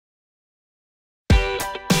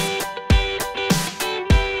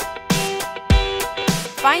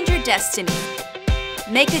Find your destiny.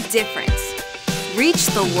 Make a difference. Reach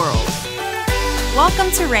the world.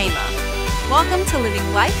 Welcome to Rhema. Welcome to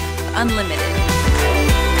living life unlimited.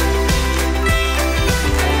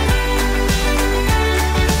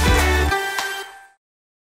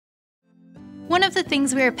 One of the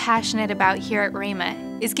things we are passionate about here at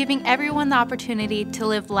Rhema is giving everyone the opportunity to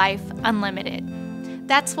live life unlimited.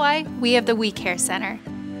 That's why we have the We Care Center.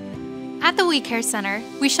 At the We Care Center,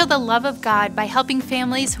 we show the love of God by helping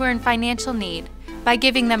families who are in financial need by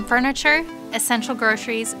giving them furniture, essential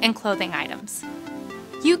groceries, and clothing items.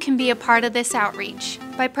 You can be a part of this outreach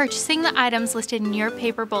by purchasing the items listed in your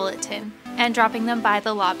paper bulletin and dropping them by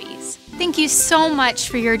the lobbies. Thank you so much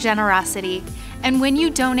for your generosity. And when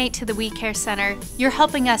you donate to the We Care Center, you're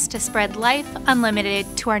helping us to spread life unlimited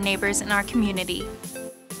to our neighbors in our community.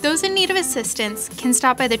 Those in need of assistance can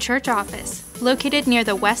stop by the church office, located near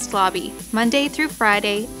the West Lobby, Monday through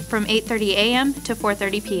Friday from 8:30 a.m. to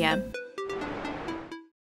 4:30 p.m.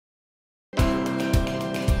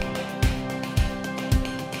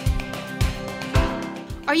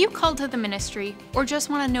 Are you called to the ministry or just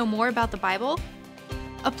want to know more about the Bible?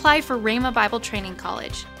 Apply for Rhema Bible Training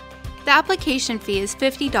College. The application fee is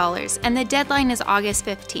 $50 and the deadline is August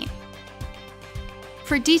 15th.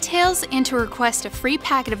 For details and to request a free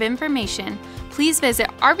packet of information, please visit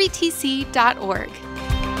rbtc.org.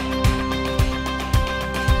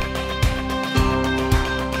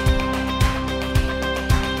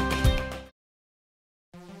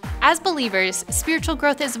 As believers, spiritual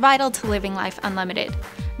growth is vital to living life unlimited,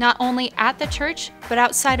 not only at the church, but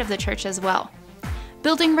outside of the church as well.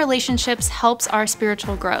 Building relationships helps our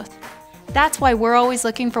spiritual growth. That's why we're always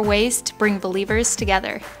looking for ways to bring believers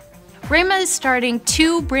together. Rhema is starting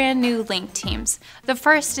 2 brand new Link teams. The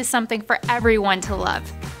first is something for everyone to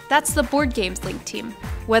love. That's the Board Games Link team.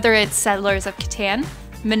 Whether it's Settlers of Catan,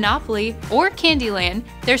 Monopoly, or Candyland,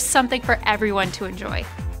 there's something for everyone to enjoy.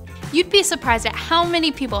 You'd be surprised at how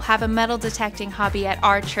many people have a metal detecting hobby at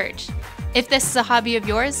our church. If this is a hobby of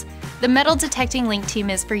yours, the Metal Detecting Link team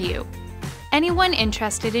is for you. Anyone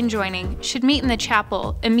interested in joining should meet in the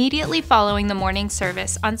chapel immediately following the morning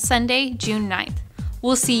service on Sunday, June 9th.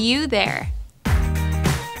 We'll see you there.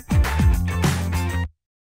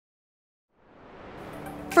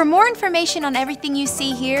 For more information on everything you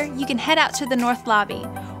see here, you can head out to the North Lobby,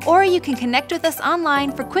 or you can connect with us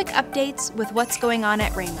online for quick updates with what's going on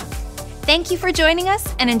at Rhema. Thank you for joining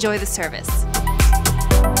us and enjoy the service.